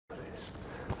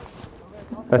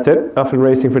That's it. Off and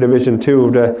racing for Division 2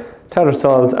 of the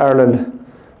Tattersalls Ireland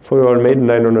 4yo Maiden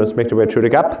 9 runners make their way through the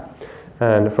gap.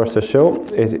 And first to show,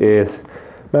 it is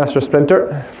Master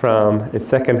Splinter from its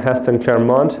second Heston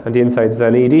Claremont, and the inside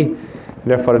Zanidi. And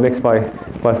they're followed next by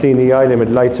Wasini Island with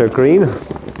lighter green.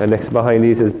 And next behind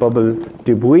these is Bubble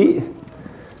Dubuis.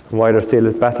 Wider still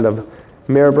is Battle of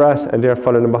Mirbrat, and they're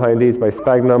followed behind these by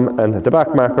Spagnum, and the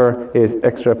back marker is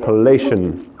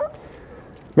Extrapolation.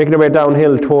 Making their way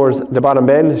downhill towards the bottom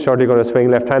bend, shortly going to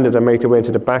swing left-handed and make their way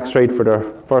into the back straight for their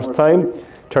first time,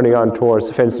 turning on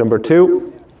towards fence number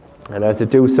 2. And as they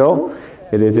do so,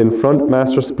 it is in front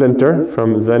Master Splinter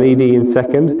from Zanidi in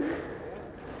second.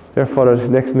 They're followed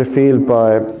next in the field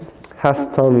by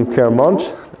Haston Claremont,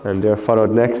 and they're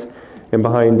followed next in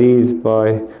behind these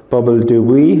by Bubble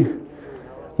Dubuis.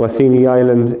 Wasini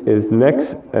Island is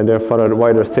next, and they're followed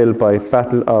wider still by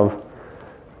Battle of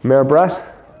Mirbrat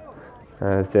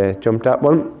as they jump that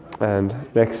one. And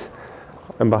next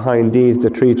and behind these, the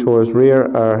three towards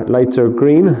rear, are lighter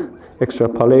green,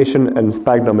 Extrapolation, and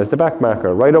Spagnum is the back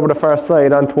marker. Right over the far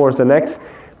side on towards the next,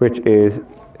 which is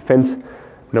fence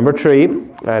number 3,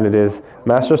 and it is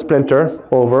Master Splinter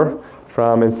over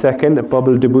from in second,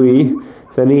 Bubble Dubuis.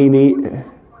 Zanini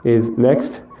is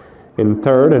next in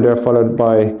third, and they're followed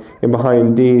by, in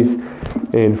behind these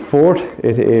in fourth,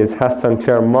 it is Haston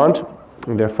Claremont,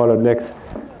 and they're followed next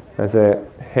as a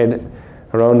head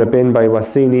around the bend by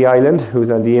Wasini Island,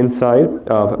 who's on the inside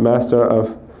of Master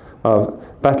of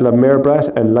Battle of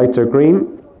Mirbrat and lighter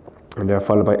green, and they're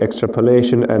followed by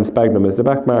Extrapolation, and Spagnum is the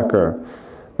back marker.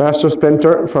 Master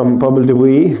Splinter from Bubble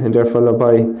Dubuis, and they're followed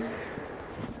by,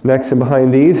 next and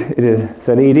behind these, it is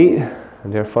Zanidi,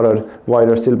 and they're followed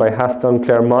wider still by Haston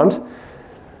Claremont.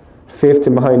 Fifth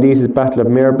and behind these is Battle of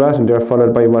Mirbrat, and they're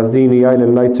followed by Wasini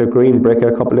Island, lighter green, break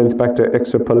a couple lengths back to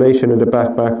Extrapolation, in the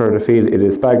back marker of the field, it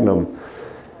is Spagnum.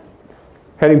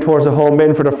 Heading towards the home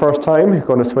bend for the first time,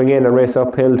 going to swing in and race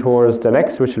uphill towards the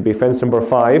next, which will be fence number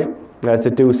 5. As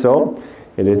they do so,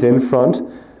 it is in front.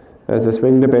 As they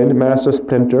swing the bend, Master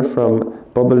Splinter from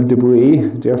Bubble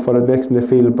Dubuis. They're followed next in the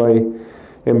field by,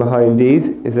 in behind these,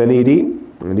 is Zanidi.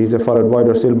 And these are followed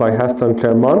wider still by Haston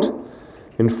Claremont.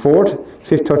 In fourth,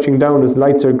 fifth touching down is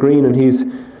lighter green, and he's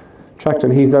tracked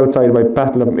and he's outside by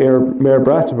Battle of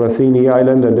Mirbrat, Wasini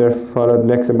Island, and they're followed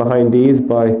next and behind these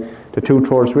by the two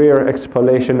towards rear,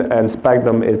 Extrapolation, and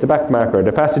Spagnum is the back marker.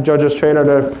 They pass the judges' trailer,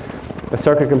 the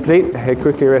circuit complete. They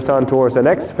quickly race on towards the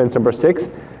next, fence number 6,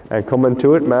 and coming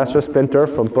to it, Master Splinter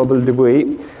from Bubble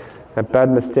Dubuis. A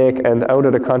bad mistake, and out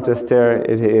of the contest there,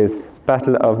 it is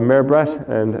Battle of Mirbrat,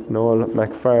 and Noel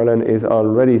McFarlane is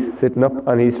already sitting up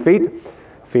on his feet.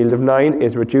 Field of 9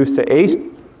 is reduced to 8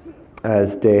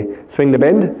 as they swing the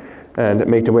bend and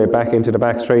make their way back into the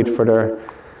back straight for their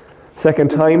second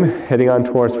time, heading on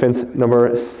towards fence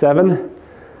number 7.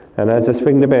 And as they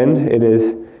swing the bend, it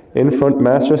is in front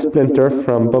Master Splinter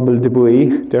from Bubble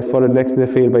Dubuis. They're followed next in the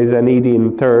field by Zanidi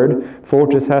in third.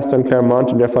 Fourth is Haston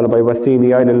Claremont, and they're followed by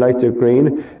Wasini Island, lighter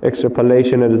green,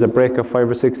 Extrapolation, and there's a break of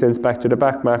 5 or 6 lengths back to the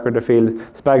back marker of the field,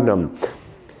 Spagnum.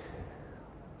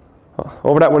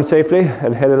 Over that one safely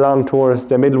and head along towards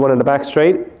the middle one in the back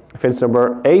straight, fence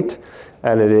number 8,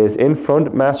 and it is in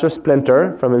front Master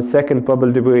Splinter from in second,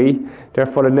 Bubble Dubuis. They're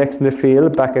followed next in the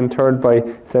field, back in third by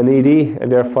Zanidi,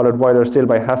 and they're followed wider still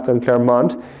by Haston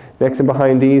Claremont. Next and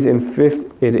behind these in fifth,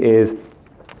 it is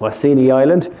Wasini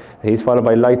Island, and he's followed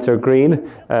by lighter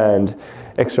green, and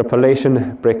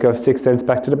Extrapolation, break of 6 lengths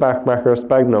back to the back marker of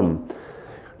Spagnum.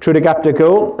 Through the gap they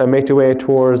go and make their way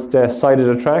towards the side of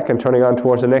the track and turning on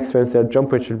towards the next fence they'll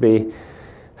jump, which will be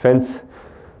fence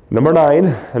number 9.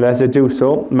 And as they do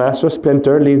so, Master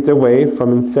Splinter leads the way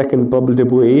from in second, Bubble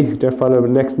Dubuis. They're followed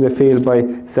next in the field by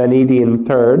Zanidi in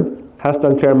third.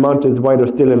 Haston Claremont is wider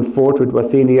still in fourth with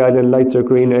Wasini Island, lighter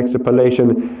green,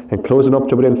 Extrapolation, and closing up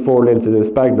to within 4 lengths is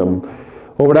Spagnum.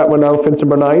 Over that one now, fence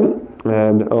number 9,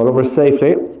 and all over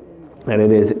safely. And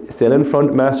it is still in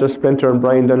front, Master Splinter and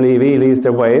Brian Dunleavy leads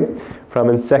the way from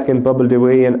in second, Bubble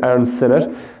Dubuis and Aaron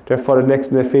Sinnott. They're followed next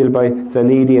in the field by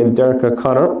Zanidi and Derek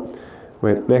O'Connor.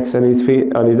 With next on his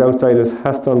feet, on his outside is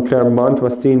Haston Claremont,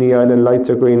 Wasini Island,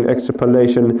 lighter green,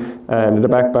 Extrapolation, and the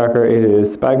back marker it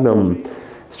is Spagnum.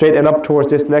 Straight and up towards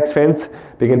this next fence,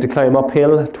 begin to climb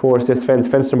uphill towards this fence,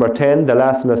 fence number 10, the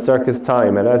last in the circus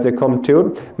time. And as they come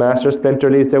to, Master Splinter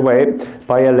leads the way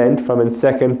by a length from in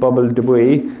second, Bubble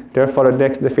Dubuis. They're followed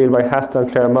next in the field by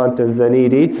Haston Claremont and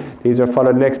Zanidi. These are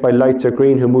followed next by lighter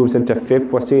green, who moves into 5th.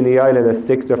 Wasini Island is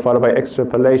 6th. They're followed by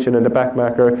Extrapolation, and the back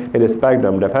marker it is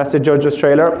Spagnum. They pass the judges'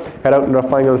 trailer, head out in their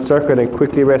final circuit, and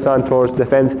quickly race on towards the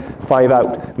fence, 5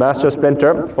 out. Master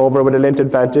Splinter over with a length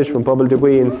advantage from Bubble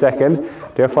Dubuis in second.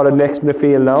 They're followed next in the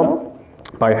field now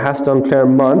by Haston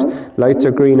Claremont. Lights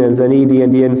are green and Zanidi on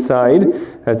the inside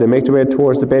as they make their way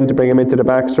towards the bend to bring him into the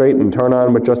back straight and turn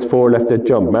on with just 4 left to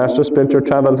jump. Master Splinter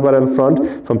travels well in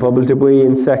front from Bubble Debris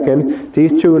in second.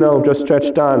 These two now just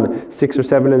stretched on, 6 or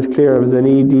 7 lengths clear of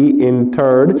Zanidi in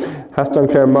third. Haston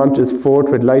Claremont is fourth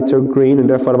with Lights are green and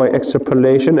they're followed by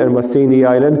Extrapolation and Wassini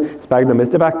Island. Spagnum is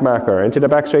the back marker. Into the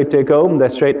back straight they go. They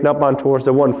straighten up on towards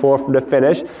the 1-4 from the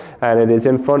finish, and it is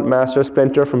in front Master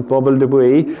Splinter from Bubble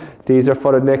Debris. These are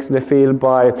followed next in the field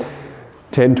by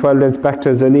 10-12 lengths back to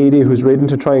Zanidi, who's ridden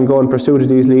to try and go in pursuit of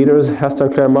these leaders.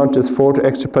 Haston Claremont is fourth,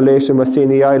 Extrapolation,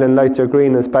 Wassini Island, Lights are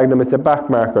green, and Spagnum is the back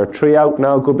marker. 3 out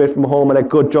now, good bit from home, and a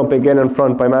good jump again in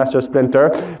front by Master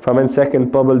Splinter. From in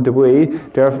second, Bubble Debris.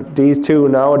 These two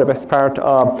now are the best part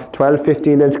of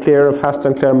 12-15 lengths clear of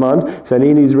Haston Claremont.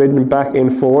 Zanidi's ridden back in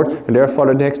fourth, and they're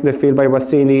followed next in the field by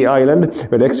Wassini Island,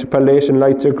 with Extrapolation,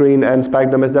 Lights are green, and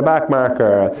Spagnum is the back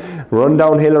marker. Run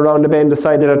downhill around the bend, the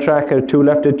side of the track, and 2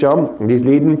 left to jump. These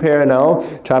leading pair now,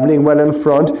 travelling well in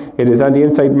front. It is on the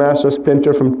inside Master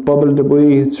Splinter from Bubble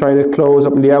Debris. He's trying to close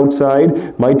up on the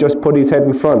outside, might just put his head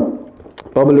in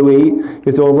front. Bubble Debris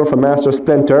is over from Master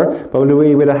Splinter. Bubble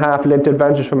Debris with a half length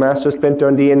advantage from Master Splinter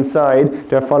on the inside.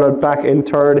 They're followed back in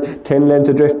third, 10 lengths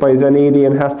adrift by Zanidi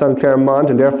and Haston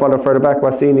Claremont, and they're followed further back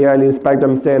Wassini Island,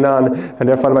 Spagnum staying on, and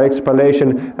they're followed by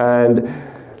Extrapolation and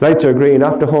Lights are green.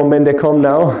 Off the home end they come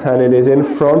now, and it is in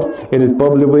front. It is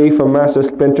Bubble Debris from Master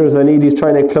Splinter. Zanidi's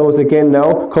trying to close again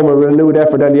now. Come a renewed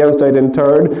effort on the outside in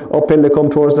third. Uphill they come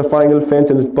towards the final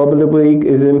fence, and it's Bubble Debris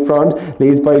is in front.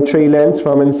 Leads by 3 lengths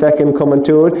from in second coming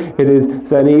to it. It is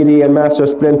Zanidi and Master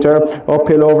Splinter.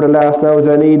 Uphill over the last now.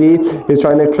 Zanidi is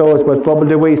trying to close, but Bubble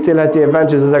Debris still has the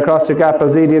advantages across the gap.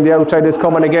 Zanidi on the outside is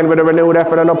coming again with a renewed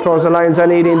effort, and up towards the line.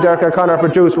 Zanidi and Derek O'Connor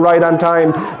produce right on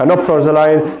time, and up towards the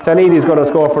line. Zanidi's going to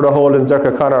score for the hold, and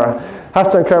Derek O'Connor.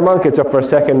 Haston Claremont gets up for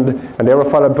second, and they were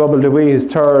followed Bubble Debris is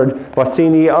third.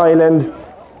 Wassini Island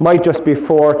might just be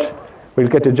fourth. We'll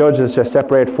get the judges to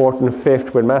separate fourth and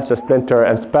fifth, with Master Splinter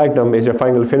and Spagnum is your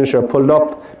final finisher. Pulled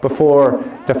up before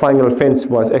the final fence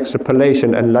was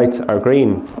Extrapolation and Lights are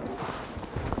green.